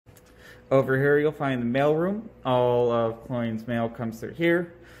Over here you'll find the mail room. All of Cloyne's mail comes through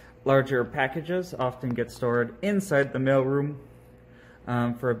here. Larger packages often get stored inside the mail room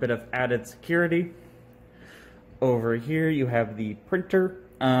for a bit of added security. Over here you have the printer.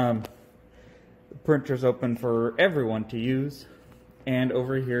 The printer's open for everyone to use. And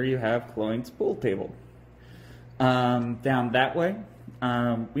over here you have Cloyne's pool table. Down that way,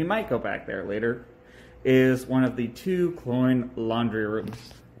 we might go back there later, is one of the 2 Cloyne laundry rooms.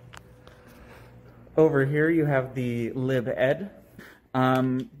 Over here you have the Lib Ed.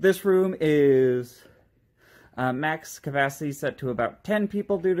 This room is max capacity set to about 10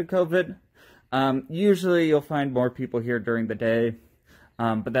 people due to COVID. Usually you'll find more people here during the day,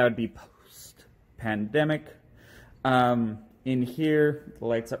 but that would be post-pandemic. In here, the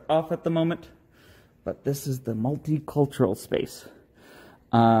lights are off at the moment, but this is the multicultural space.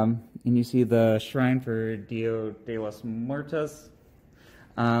 And you see the shrine for Dio de los Muertos.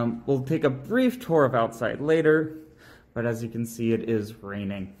 We'll take a brief tour of outside later, but as you can see, it is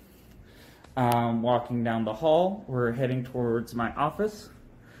raining. Walking down the hall, we're heading towards my office,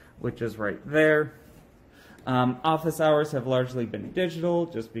 which is right there. Office hours have largely been digital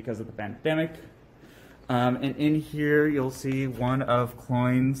just because of the pandemic. And in here, you'll see one of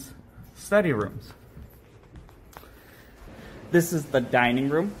Cloyne's study rooms. This is the dining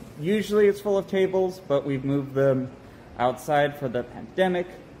room. Usually it's full of tables, but we've moved them outside for the pandemic.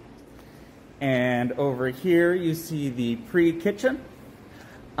 And over here, you see the pre-kitchen.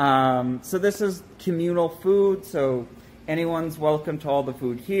 So this is communal food, so anyone's welcome to all the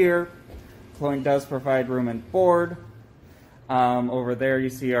food here. Cloyne does provide room and board. Over there, you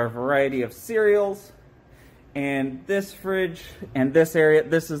see our variety of cereals. And this fridge and this area,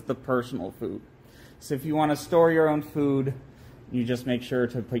 this is the personal food. So if you want to store your own food, you just make sure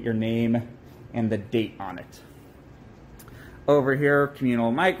to put your name and the date on it. Over here,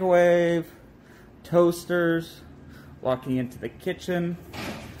 communal microwave, toasters. Walking into the kitchen,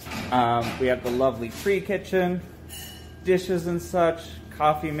 we have the lovely pre-kitchen, dishes and such,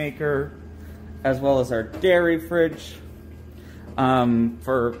 coffee maker, as well as our dairy fridge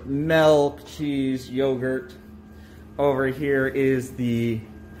for milk, cheese, yogurt. Over here is the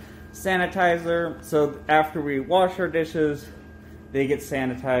sanitizer. So after we wash our dishes, they get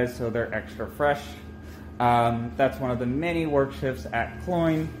sanitized so they're extra fresh. That's one of the many work shifts at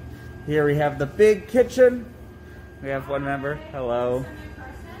Cloyne. Here we have the big kitchen. We have one member. Hello.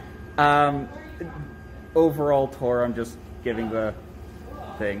 Overall tour, I'm just giving the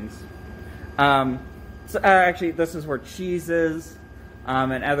things. Actually, this is where cheese is,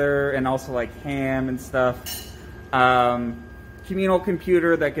 and also like ham and stuff. Communal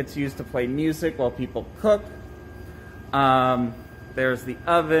computer that gets used to play music while people cook. There's the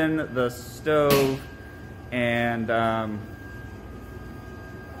oven, the stove, and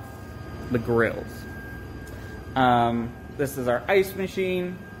the grills. This is our ice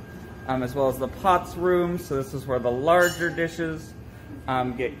machine, as well as the pots room. So this is where the larger dishes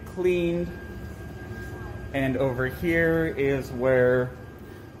get cleaned. And over here is where,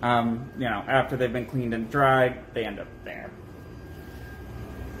 after they've been cleaned and dried, they end up there.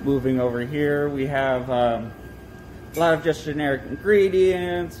 Moving over here, we have a lot of just generic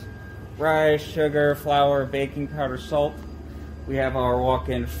ingredients: rice, sugar, flour, baking powder, salt. We have our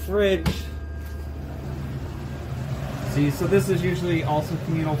walk-in fridge. See, so this is usually also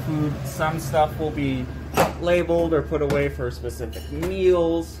communal food. Some stuff will be labeled or put away for specific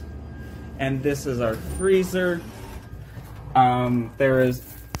meals. And this is our freezer. There is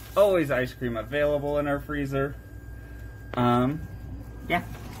always ice cream available in our freezer. Yeah,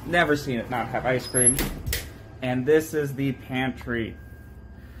 never seen it not have ice cream. And this is the pantry.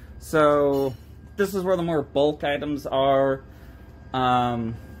 So this is where the more bulk items are.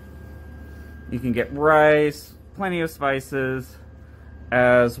 You can get rice, plenty of spices,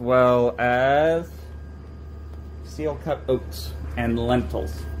 as well as seal cut oats and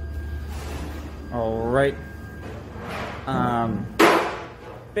lentils. All right.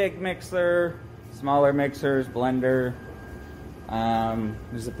 Big mixer, smaller mixers, blender.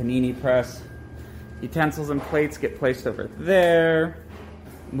 There's a panini press. Utensils and plates get placed over there.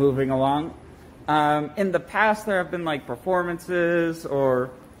 Moving along. In the past, there have been like performances, or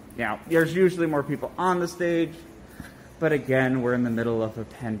there's usually more people on the stage. But again, we're in the middle of a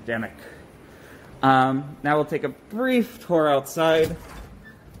pandemic. Now we'll take a brief tour outside,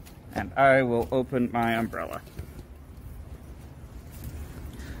 and I will open my umbrella.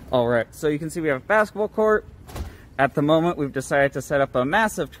 All right, so you can see we have a basketball court. At the moment, we've decided to set up a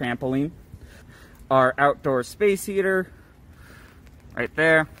massive trampoline. Our outdoor space heater, right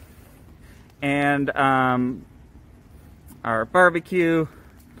there. And our barbecue.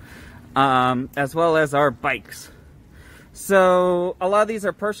 as well as our bikes. So a lot of these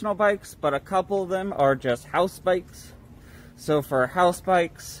are personal bikes, but a couple of them are just house bikes. So for house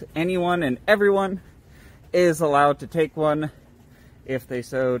bikes, anyone and everyone is allowed to take one if they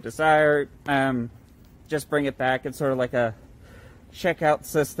so desire. Just bring it back. It's sort of like a checkout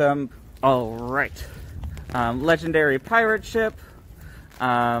system. All right. Legendary pirate ship,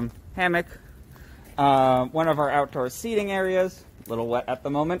 hammock, one of our outdoor seating areas, a little wet at the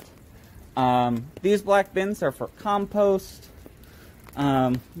moment. These black bins are for compost.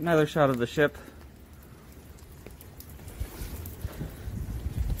 Another shot of the ship.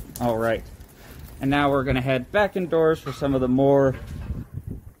 All right. And now we're going to head back indoors for some of the more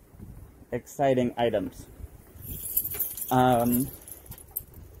exciting items.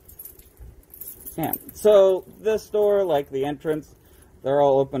 Yeah. So this door, like the entrance, they're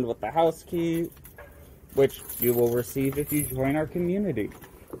all opened with the house key, which you will receive if you join our community.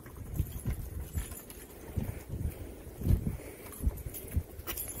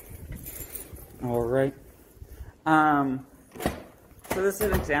 All right. So this is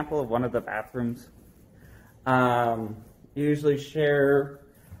an example of one of the bathrooms. You usually share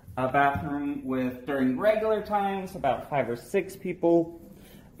a bathroom with, during regular times, about 5 or 6 people.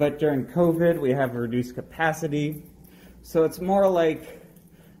 But during COVID, we have a reduced capacity. So it's more like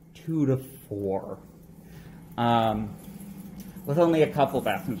 2 to 4. With only a couple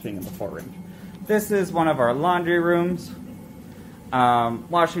bathrooms being in the 4 range. This is one of our laundry rooms.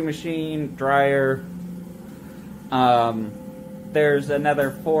 Washing machine, dryer. There's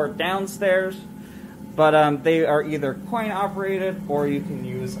another 4 downstairs, but they are either coin operated or you can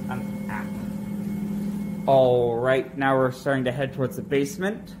use an app. All right, now we're starting to head towards the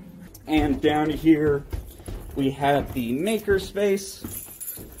basement. And down here we have the maker space.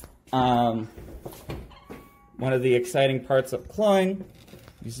 One of the exciting parts of Cloyne.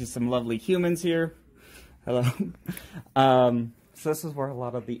 You see some lovely humans here. Hello. So this is where a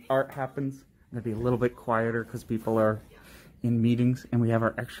lot of the art happens. I'm gonna be a little bit quieter because people are in meetings, and we have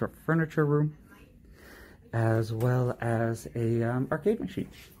our extra furniture room, as well as a arcade machine,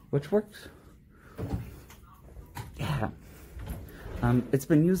 which works. Yeah. It's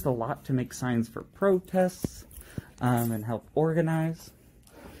been used a lot to make signs for protests and help organize.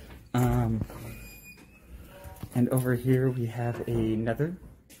 And over here we have another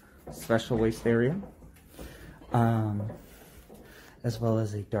special waste area, as well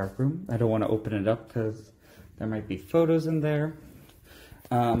as a dark room. I don't want to open it up because there might be photos in there.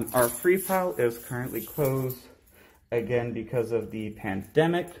 Our free file is currently closed, again because of the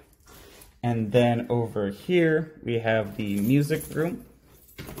pandemic. And then over here we have the music room.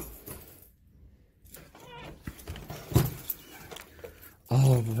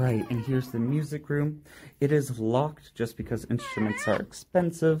 All right, and here's the music room. It is locked just because instruments are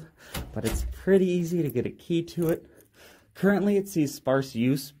expensive, but it's pretty easy to get a key to it. Currently it sees sparse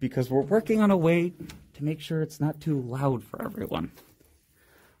use because we're working on a way to make sure it's not too loud for everyone.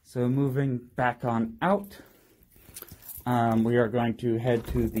 So moving back on out, we are going to head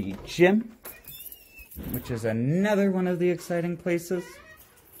to the gym, which is another one of the exciting places.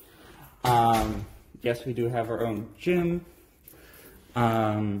 Yes, we do have our own gym.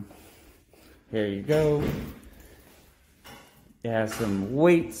 Here you go. It has some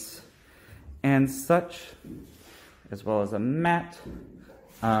weights and such, as well as a mat,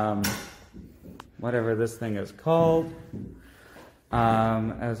 whatever this thing is called,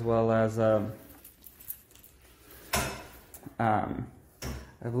 as well as I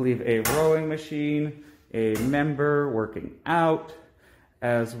believe a rowing machine, a member working out,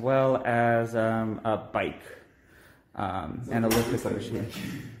 as well as a bike, and a elliptical machine.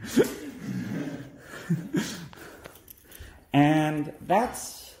 And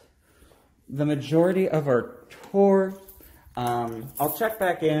that's the majority of our tour. I'll check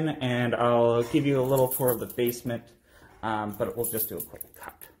back in and I'll give you a little tour of the basement, but we'll just do a quick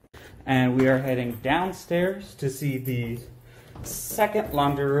cut. And we are heading downstairs to see the second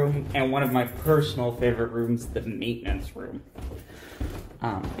laundry room and one of my personal favorite rooms, the maintenance room.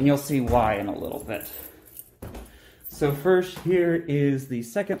 And you'll see why in a little bit. So first, here is the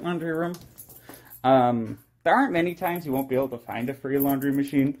second laundry room. There aren't many times you won't be able to find a free laundry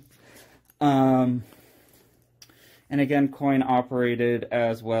machine. And again, coin operated,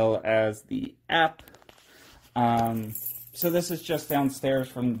 as well as the app. So this is just downstairs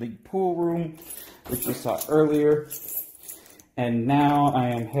from the pool room, which you saw earlier. And now I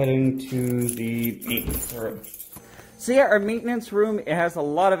am heading to the maintenance room. So yeah, our maintenance room, it has a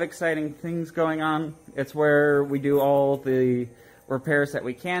lot of exciting things going on. It's where we do all the repairs that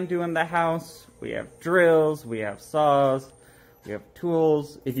we can do in the house. We have drills, we have saws, We have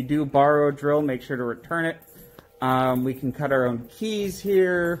tools. If you do borrow a drill, make sure to return it. We can cut our own keys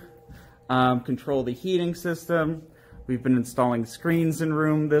here, control the heating system. We've been installing screens in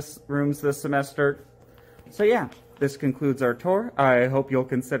rooms this semester. So yeah, this concludes our tour. I hope you'll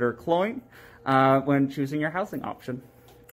consider Cloyne when choosing your housing option.